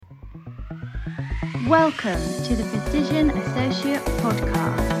Welcome to the Physician Associate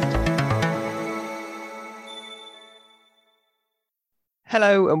Podcast.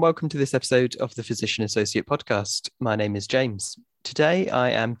 Hello and welcome to this episode of the Physician Associate Podcast. My name is James. Today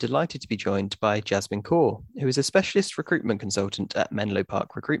I am delighted to be joined by Jasmine Kaur, who is a specialist recruitment consultant at Menlo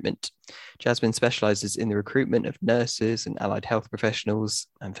Park Recruitment. Jasmine specialises in the recruitment of nurses and allied health professionals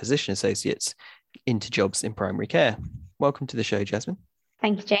and physician associates into jobs in primary care. Welcome to the show, Jasmine.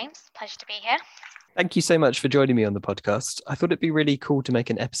 Thank you, James. Pleasure to be here. Thank you so much for joining me on the podcast. I thought it'd be really cool to make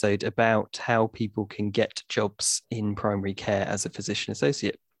an episode about how people can get jobs in primary care as a physician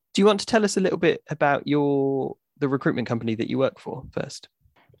associate. Do you want to tell us a little bit about the recruitment company that you work for first?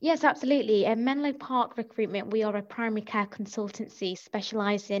 Yes, absolutely. At Menlo Park Recruitment, we are a primary care consultancy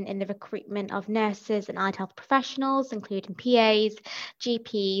specialising in the recruitment of nurses and allied health professionals, including PAs,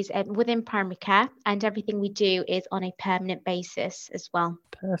 GPs, within primary care. And everything we do is on a permanent basis as well.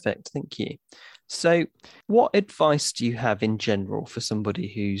 Perfect. Thank you. So what advice do you have in general for somebody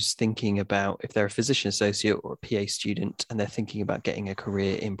who's thinking about, if they're a physician associate or a PA student, and they're thinking about getting a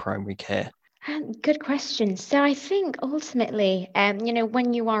career in primary care? Good question. So I think ultimately,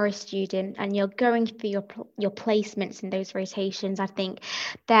 when you are a student and you're going through your placements in those rotations, I think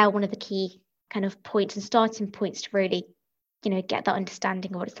they're one of the key kind of points and starting points to really, get that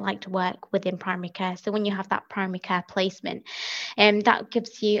understanding of what it's like to work within primary care. So when you have that primary care placement, that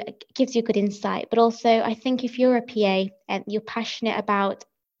gives you good insight. But also, I think if you're a PA and you're passionate about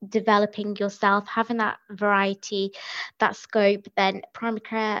developing yourself, having that variety, that scope, then primary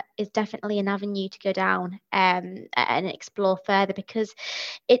care is definitely an avenue to go down and explore further, because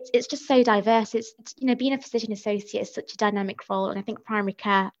it's just so diverse. It's being a physician associate is such a dynamic role, and I think primary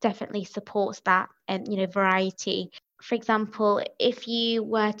care definitely supports that and variety. For example, if you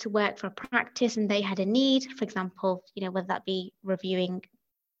were to work for a practice and they had a need, for example, whether that be reviewing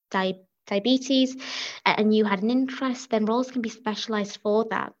diabetes, and you had an interest, then roles can be specialized for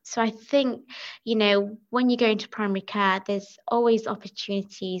that. So I think, when you go into primary care, there's always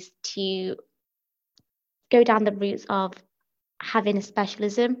opportunities to go down the routes of having a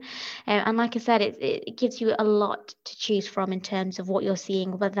specialism. And like I said, it gives you a lot to choose from in terms of what you're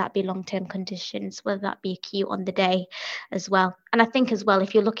seeing, whether that be long-term conditions, whether that be acute on the day as well. And I think as well,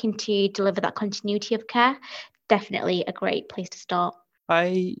 if you're looking to deliver that continuity of care, definitely a great place to start.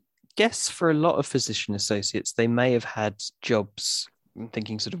 I guess for a lot of physician associates, they may have had jobs, I'm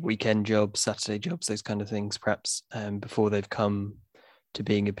thinking sort of weekend jobs, Saturday jobs, those kind of things, perhaps before they've come to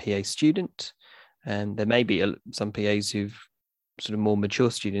being a PA student. And there may be some PAs who've sort of more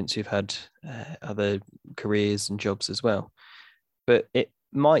mature students who've had other careers and jobs as well. But it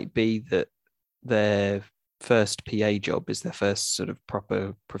might be that their first PA job is their first sort of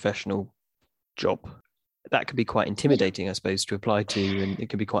proper professional job. That could be quite intimidating, I suppose, to apply to, and it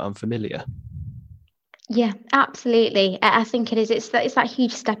can be quite unfamiliar. Yeah, absolutely. I think it is. It's that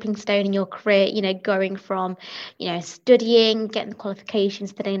huge stepping stone in your career, going from, studying, getting the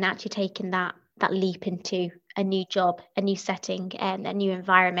qualifications, to then actually taking that leap into a new job, a new setting, and a new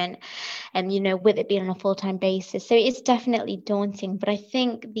environment, and with it being on a full-time basis. So it's definitely daunting. But I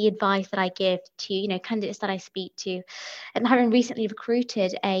think the advice that I give to candidates that I speak to, and having recently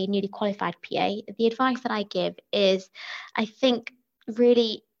recruited a newly qualified PA, the advice that I give is, I think,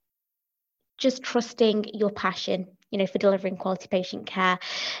 really just trusting your passion, for delivering quality patient care.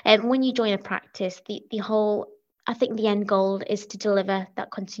 And when you join a practice, I think the end goal is to deliver that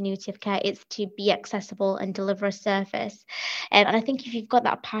continuity of care. It's to be accessible and deliver a service. And I think if you've got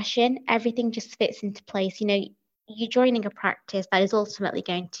that passion, everything just fits into place. You're joining a practice that is ultimately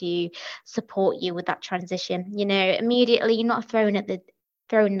going to support you with that transition. Immediately you're not thrown at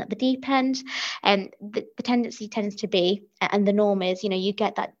the deep end. And the tendency tends to be, and the norm is, you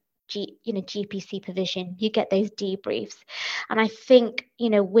get that GP supervision, you get those debriefs. And I think,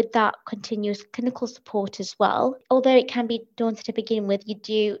 with that continuous clinical support as well, although it can be daunting to begin with, you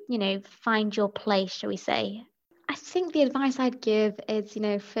do, find your place, shall we say. I think the advice I'd give is,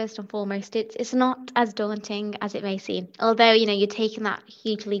 first and foremost, it's not as daunting as it may seem. Although, you're taking that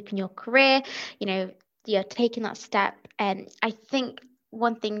huge leap in your career, you're taking that step. And I think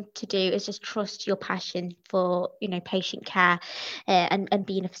one thing to do is just trust your passion for, patient care and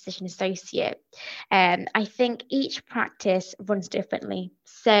being a physician associate. I think each practice runs differently.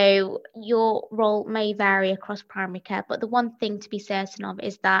 So your role may vary across primary care, but the one thing to be certain of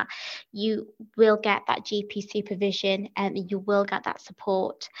is that you will get that GP supervision and you will get that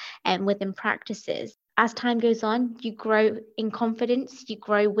support within practices. As time goes on, you grow in confidence, you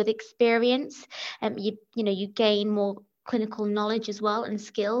grow with experience, and you gain more clinical knowledge as well and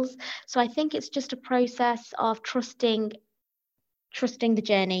skills. So I think it's just a process of trusting trusting the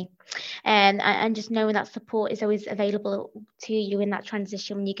journey, and just knowing that support is always available to you in that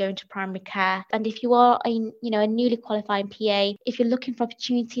transition when you go into primary care. And if you are a newly qualified PA, if you're looking for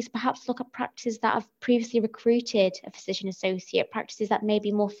opportunities, perhaps look at practices that have previously recruited a physician associate, practices that may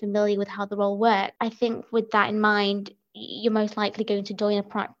be more familiar with how the role works. I think with that in mind, you're most likely going to join a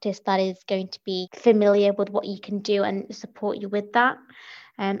practice that is going to be familiar with what you can do and support you with that.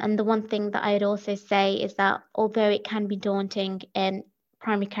 And the one thing that I'd also say is that although it can be daunting,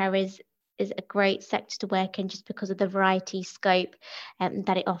 primary care is a great sector to work in just because of the variety scope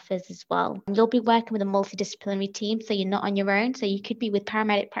that it offers as well. And you'll be working with a multidisciplinary team, so you're not on your own. So you could be with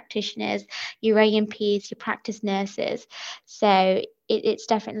paramedic practitioners, your AMPs, your practice nurses. So it's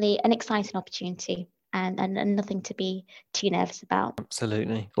definitely an exciting opportunity. And nothing to be too nervous about.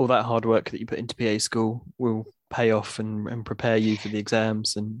 Absolutely. All that hard work that you put into PA school will pay off and prepare you for the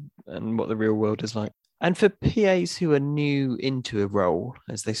exams and what the real world is like. And for PAs who are new into a role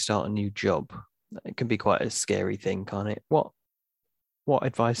as they start a new job, it can be quite a scary thing, can't it? What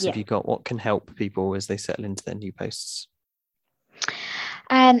advice have you got? What can help people as they settle into their new posts?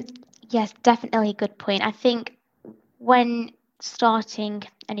 Yes, definitely a good point. I think when starting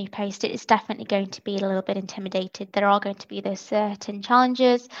a new post, it's definitely going to be a little bit intimidated. There are going to be those certain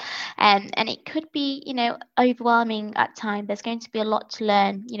challenges, and it could be, overwhelming at times. There's going to be a lot to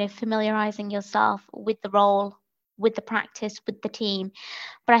learn, familiarizing yourself with the role, with the practice, with the team.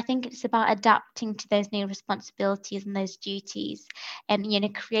 But I think it's about adapting to those new responsibilities and those duties,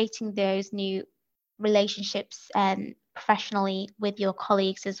 and creating those new relationships professionally with your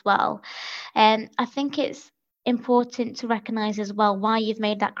colleagues as well. And I think it's important to recognize as well why you've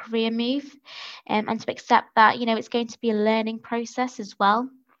made that career move, and to accept that it's going to be a learning process as well.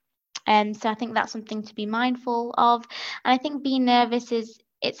 And so I think that's something to be mindful of. And I think being nervous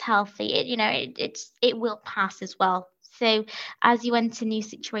it's healthy. It will pass as well. So as you enter new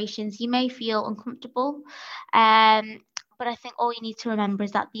situations, you may feel uncomfortable, but I think all you need to remember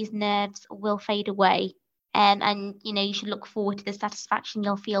is that these nerves will fade away. And you should look forward to the satisfaction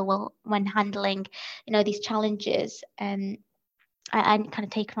you'll feel when handling these challenges, and kind of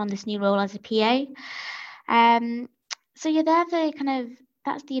taking on this new role as a PA. So yeah,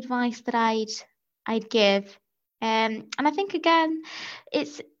 that's the advice that I'd give. And I think again,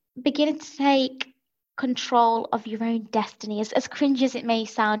 it's beginning to take control of your own destiny. As cringe as it may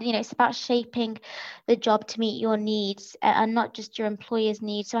sound, it's about shaping the job to meet your needs, and not just your employer's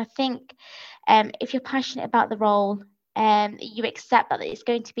needs. So I think if you're passionate about the role, you accept that it's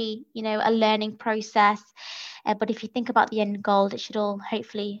going to be, a learning process. But if you think about the end goal, it should all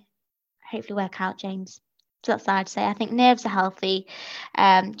hopefully work out, James. So that's what I'd say. I think nerves are healthy.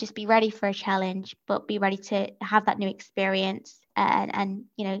 Just be ready for a challenge, but be ready to have that new experience and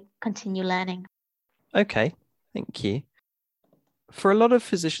continue learning. Okay, thank you. For a lot of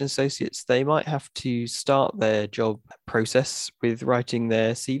physician associates, they might have to start their job process with writing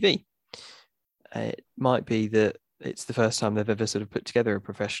their CV. It might be that it's the first time they've ever sort of put together a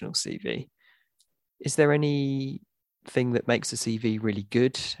professional CV. Is there anything that makes a CV really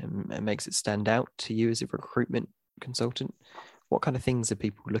good and makes it stand out to you as a recruitment consultant? What kind of things are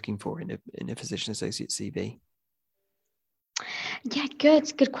people looking for in a physician associate CV? Yeah,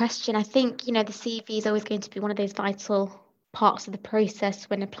 good question. I think, the CV is always going to be one of those vital parts of the process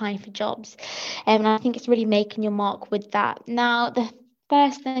when applying for jobs. And I think it's really making your mark with that. Now, the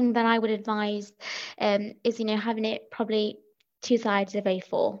first thing that I would advise is, having it probably 2 sides of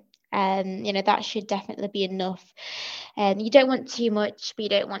A4. That should definitely be enough. You don't want too much, but you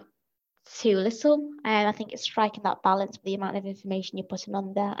don't want too little. And I think it's striking that balance with the amount of information you're putting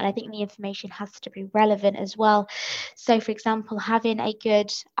on there. And I think the information has to be relevant as well. So, for example, having a good,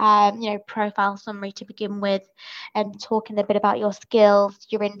 profile summary to begin with, and talking a bit about your skills,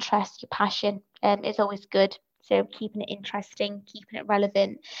 your interests, your passion, is always good. So keeping it interesting, keeping it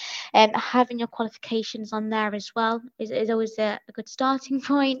relevant, and having your qualifications on there as well is always a good starting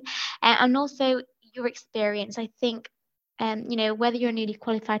point. And also your experience. I think whether you're a newly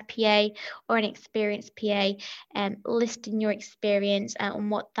qualified PA or an experienced PA, listing your experience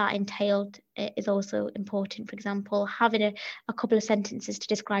and what that entailed is also important. For example, having a couple of sentences to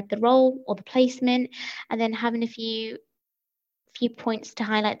describe the role or the placement, and then having a few points to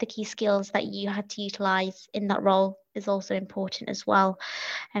highlight the key skills that you had to utilize in that role is also important as well.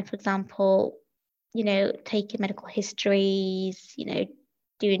 And for example, taking medical histories,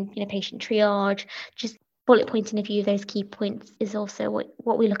 doing patient triage, just bullet pointing a few of those key points is also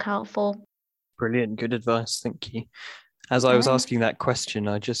what we look out for. Brilliant, good advice, thank you. As I was asking that question,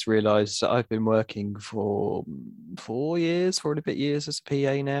 I just realised that I've been working for 4 years, 4 and a bit years as a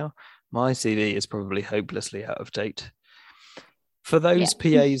PA now. My CV is probably hopelessly out of date. For those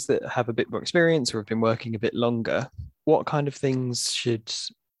PAs that have a bit more experience or have been working a bit longer, what kind of things do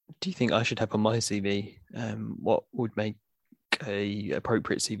you think I should have on my CV? What would make a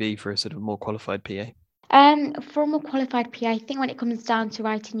appropriate CV for a sort of more qualified PA? For a more qualified PA, I think when it comes down to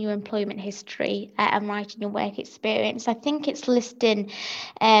writing your employment history and writing your work experience, I think it's listing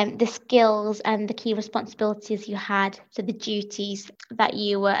the skills and the key responsibilities you had, so the duties that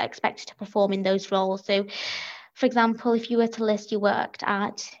you were expected to perform in those roles. So, for example, if you were to list you worked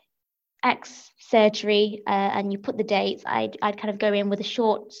at X surgery and you put the dates, I'd kind of go in with a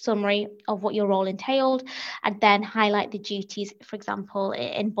short summary of what your role entailed and then highlight the duties, for example,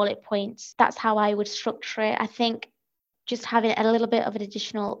 in bullet points. That's how I would structure it. I think just having a little bit of an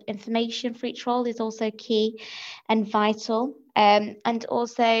additional information for each role is also key and vital. And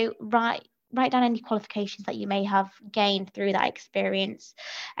also write down any qualifications that you may have gained through that experience.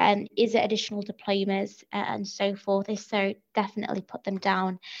 Is it additional diplomas and so forth? If so, definitely put them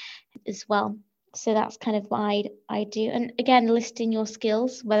down as well. So that's kind of what I do. And again, listing your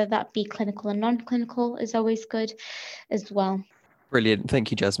skills, whether that be clinical and non-clinical, is always good as well. Brilliant.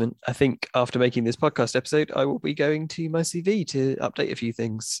 Thank you, Jasmine. I think after making this podcast episode, I will be going to my CV to update a few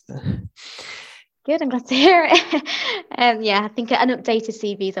things. Good, I'm glad to hear it. I think an updated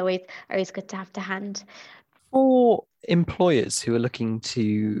CV is always good to have to hand. For employers who are looking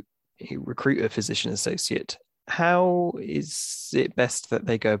to recruit a physician associate, how is it best that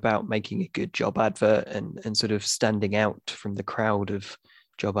they go about making a good job advert and sort of standing out from the crowd of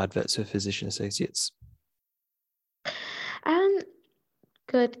job adverts for physician associates?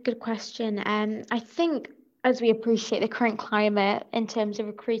 Good question. I think as we appreciate the current climate in terms of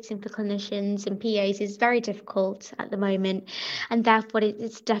recruiting for clinicians and PAs is very difficult at the moment, and therefore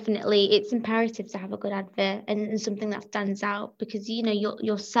it's imperative to have a good advert and something that stands out, because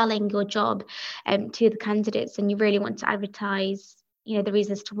you're selling your job to the candidates, and you really want to advertise the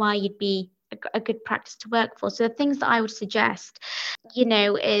reasons as to why you'd be a good practice to work for. So the things that I would suggest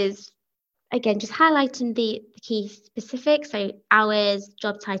is, again, just highlighting the key specifics, so hours,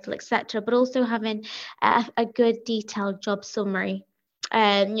 job title, etc., but also having a good detailed job summary.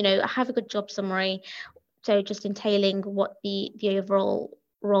 Have a good job summary, so just entailing what the overall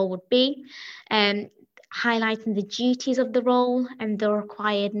role would be, highlighting the duties of the role and the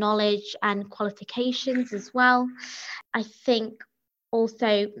required knowledge and qualifications as well. I think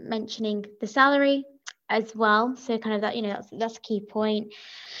also mentioning the salary as well, so kind of that's a key point.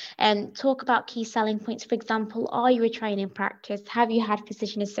 Talk about key selling points. For example, are you a training practice? Have you had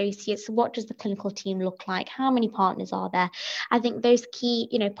physician associates? What does the clinical team look like? How many partners are there? I think those key,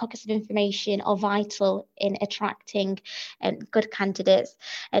 pockets of information are vital in attracting good candidates.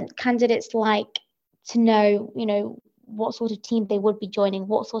 And candidates like to know, what sort of team they would be joining,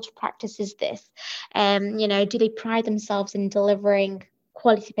 what sort of practice is this? Do they pride themselves in delivering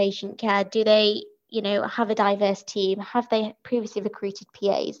quality patient care? Do they have a diverse team? Have they previously recruited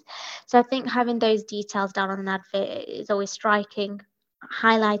PAs? So I think having those details down on an advert is always striking,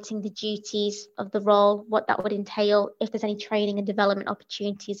 highlighting the duties of the role, what that would entail, if there's any training and development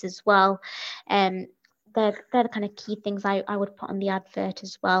opportunities as well. They're the kind of key things I would put on the advert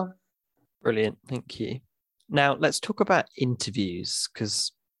as well. Brilliant. Thank you. Now, let's talk about interviews,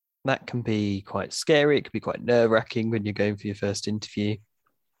 because that can be quite scary. It can be quite nerve-wracking when you're going for your first interview.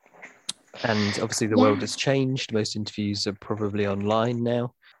 And obviously the world has changed. Most interviews are probably online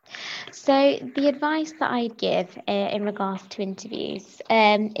now. So the advice that I give in regards to interviews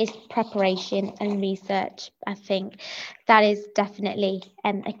is preparation and research. I think that is definitely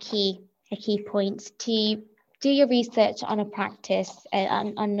a key point. To do your research on a practice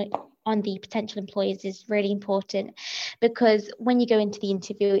on the potential employers is really important, because when you go into the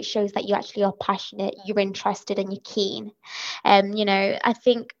interview, it shows that you actually are passionate, you're interested, and you're keen. I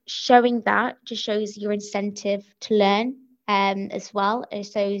think showing that just shows your incentive to learn as well. It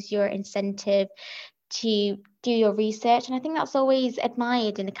shows your incentive to do your research, and I think that's always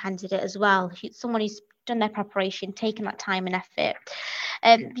admired in a candidate as well. Someone who's done their preparation, taken that time and effort.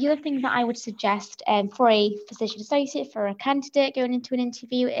 The other thing that I would suggest for a physician associate, for a candidate going into an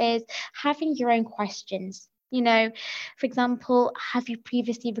interview, is having your own questions. For example, have you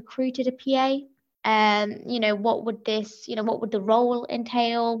previously recruited a PA? What would the role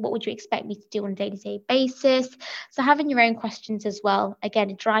entail? What would you expect me to do on a day-to-day basis? So having your own questions as well, again,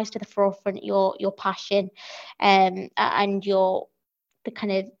 it drives to the forefront your passion and the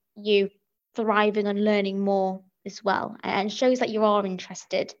kind of you thriving and learning more as well, and shows that you are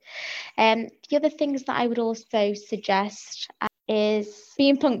interested. The other things that I would also suggest is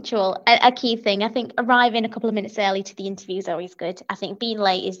being punctual, a key thing. I think arriving a couple of minutes early to the interview is always good. I think being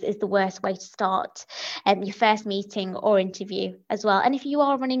late is the worst way to start your first meeting or interview as well. And if you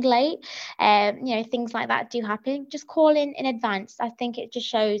are running late, things like that do happen. Just call in advance. I think it just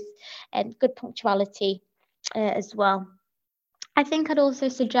shows good punctuality as well. I think I'd also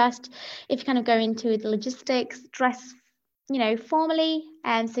suggest, if you kind of go into the logistics, dress formally,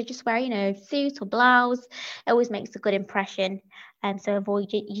 and so just wear suit or blouse. It always makes a good impression, and so avoid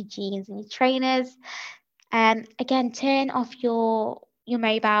your jeans and your trainers. Again, turn off your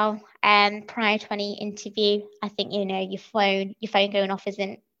mobile prior to any interview. I think your phone going off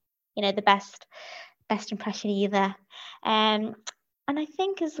isn't the best impression either. And I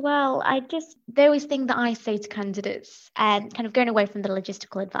think as well, the always thing that I say to candidates, and kind of going away from the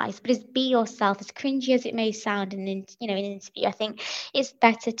logistical advice, but is be yourself. As cringy as it may sound in an interview, I think it's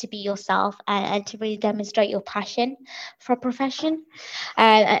better to be yourself and to really demonstrate your passion for a profession,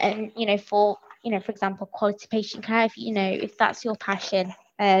 and for example, quality patient care. If that's your passion,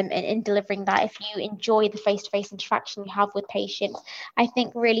 in delivering that, if you enjoy the face-to-face interaction you have with patients, I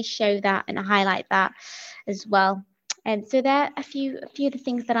think really show that and highlight that as well. And so there are a few of the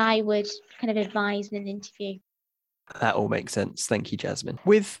things that I would kind of advise in an interview. That all makes sense. Thank you, Jasmine.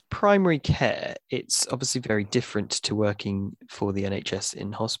 With primary care, it's obviously very different to working for the NHS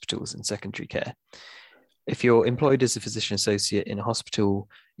in hospitals and secondary care. If you're employed as a physician associate in a hospital,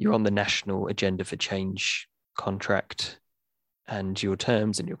 you're on the national agenda for change contract, and your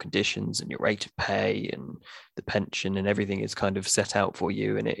terms and your conditions and your rate of pay and the pension and everything is kind of set out for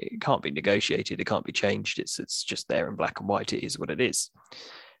you, and it can't be negotiated, it can't be changed. It's just there in black and white. It is what it is.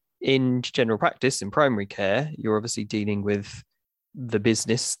 In general practice, in primary care, you're obviously dealing with the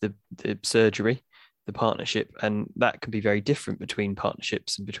business, the surgery, the partnership, and that can be very different between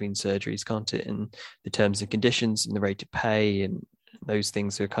partnerships and between surgeries, can't it? And the terms and conditions and the rate of pay and those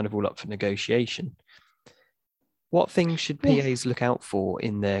things are kind of all up for negotiation. What things should PAs look out for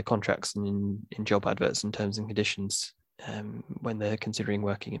in their contracts and in job adverts and terms and conditions when they're considering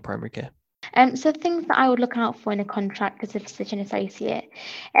working in primary care? So things that I would look out for in a contract as a physician associate.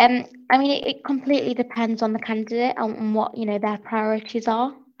 It completely depends on the candidate and what their priorities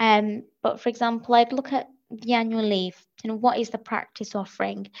are. But for example, I'd look at the annual leave. What is the practice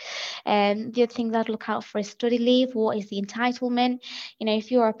offering? The other things I'd look out for is study leave. What is the entitlement?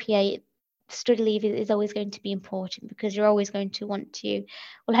 If you're a PA, study leave is always going to be important, because you're always going to want to,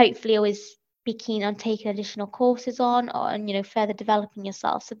 hopefully always be keen on taking additional courses on, or further developing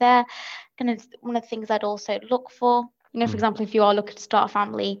yourself. So they're kind of one of the things I'd also look for. For example, if you are looking to start a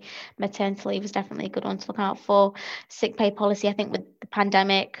family, maternity leave is definitely a good one to look out for. Sick pay policy, I think with the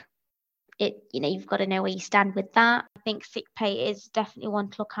pandemic, you've got to know where you stand with that. I think sick pay is definitely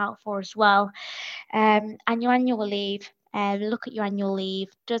one to look out for as well. And your annual leave. Look at your annual leave.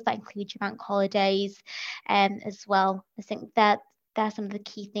 Does that include your bank holidays as well? I think that are some of the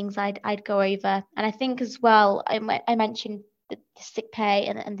key things I'd go over. And I think as well, I mentioned the sick pay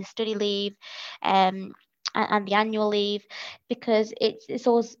and the study leave and the annual leave, because it's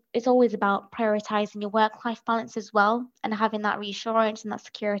always about prioritizing your work-life balance as well, and having that reassurance and that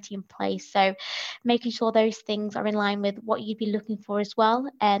security in place. So making sure those things are in line with what you'd be looking for as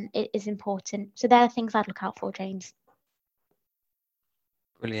well, it is important. So there are things I'd look out for, James.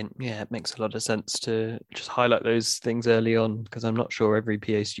 Brilliant. Yeah, it makes a lot of sense to just highlight those things early on, because I'm not sure every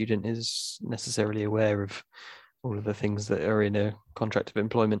PA student is necessarily aware of all of the things that are in a contract of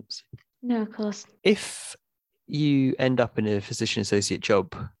employment. No, of course. If you end up in a physician associate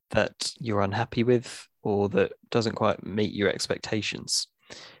job that you're unhappy with or that doesn't quite meet your expectations,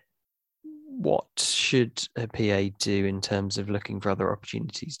 what should a PA do in terms of looking for other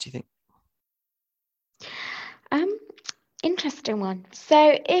opportunities, do you think? Interesting one.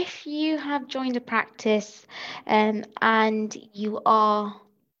 So if you have joined a practice and you are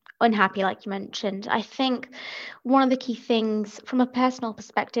unhappy, like you mentioned, I think one of the key things from a personal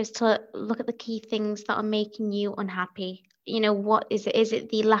perspective is to look at the key things that are making you unhappy. What is it? Is it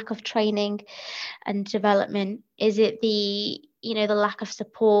the lack of training and development? Is it the lack of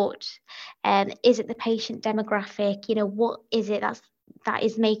support? Is it the patient demographic? What is it that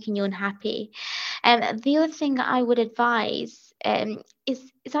is making you unhappy? The other thing that I would advise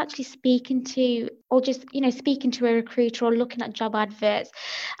is actually speaking to, or just speaking to a recruiter or looking at job adverts,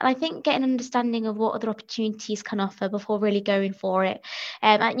 and I think getting an understanding of what other opportunities can offer before really going for it.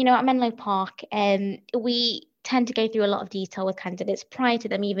 At Menlo Park, we tend to go through a lot of detail with candidates prior to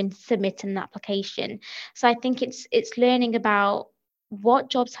them even submitting an application. So I think it's learning about what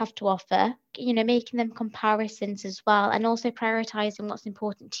jobs have to offer, making them comparisons as well, and also prioritizing what's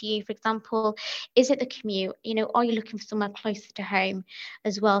important to you. For example, is it the commute? Are you looking for somewhere closer to home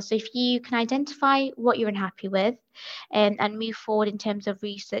as well? So if you can identify what you're unhappy with, and move forward in terms of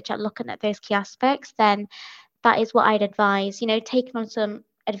research at looking at those key aspects, then that is what I'd advise, taking on some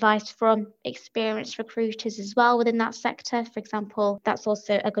advice from experienced recruiters as well within that sector. For example, that's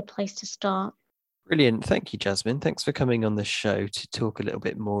also a good place to start. Brilliant. Thank you, Jasmine. Thanks for coming on the show to talk a little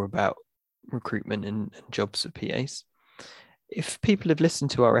bit more about recruitment and jobs for PAs. If people have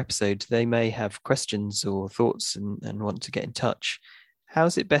listened to our episode, they may have questions or thoughts and want to get in touch.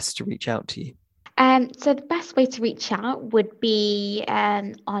 How's it best to reach out to you? So the best way to reach out would be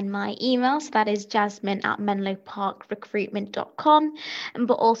on my email. So that is jasmine@menloparkrecruitment.com.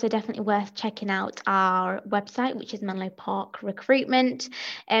 But also definitely worth checking out our website, which is Menlo Park Recruitment.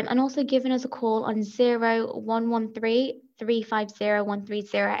 And also giving us a call on 0113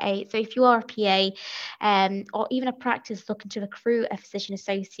 350-1308. So if you are a PA or even a practice looking to recruit a physician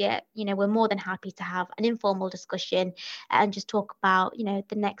associate, we're more than happy to have an informal discussion and just talk about,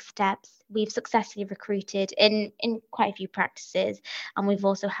 the next steps. We've successfully recruited in quite a few practices, and we've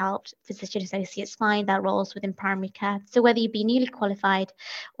also helped physician associates find their roles within primary care. So whether you be newly qualified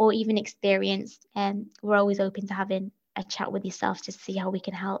or even experienced, we're always open to having a chat with yourself to see how we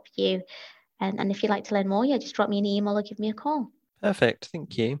can help you. And if you'd like to learn more, just drop me an email or give me a call. Perfect.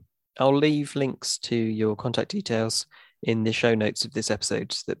 Thank you. I'll leave links to your contact details in the show notes of this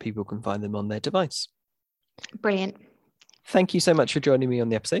episode so that people can find them on their device. Brilliant. Thank you so much for joining me on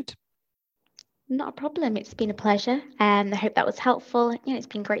the episode. Not a problem. It's been a pleasure. I hope that was helpful. It's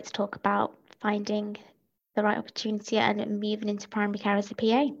been great to talk about finding the right opportunity and moving into primary care as a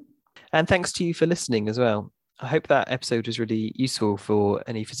PA. And thanks to you for listening as well. I hope that episode was really useful for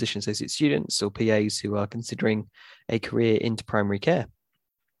any physician associate students or PAs who are considering a career into primary care.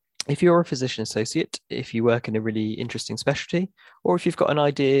 If you're a physician associate, if you work in a really interesting specialty, or if you've got an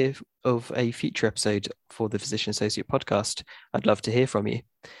idea of a future episode for the Physician Associate podcast, I'd love to hear from you.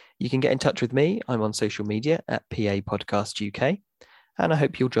 You can get in touch with me. I'm on social media at PA Podcast UK, and I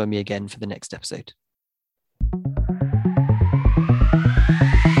hope you'll join me again for the next episode.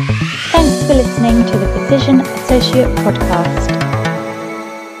 Thanks for listening to the Physician Associate Podcast.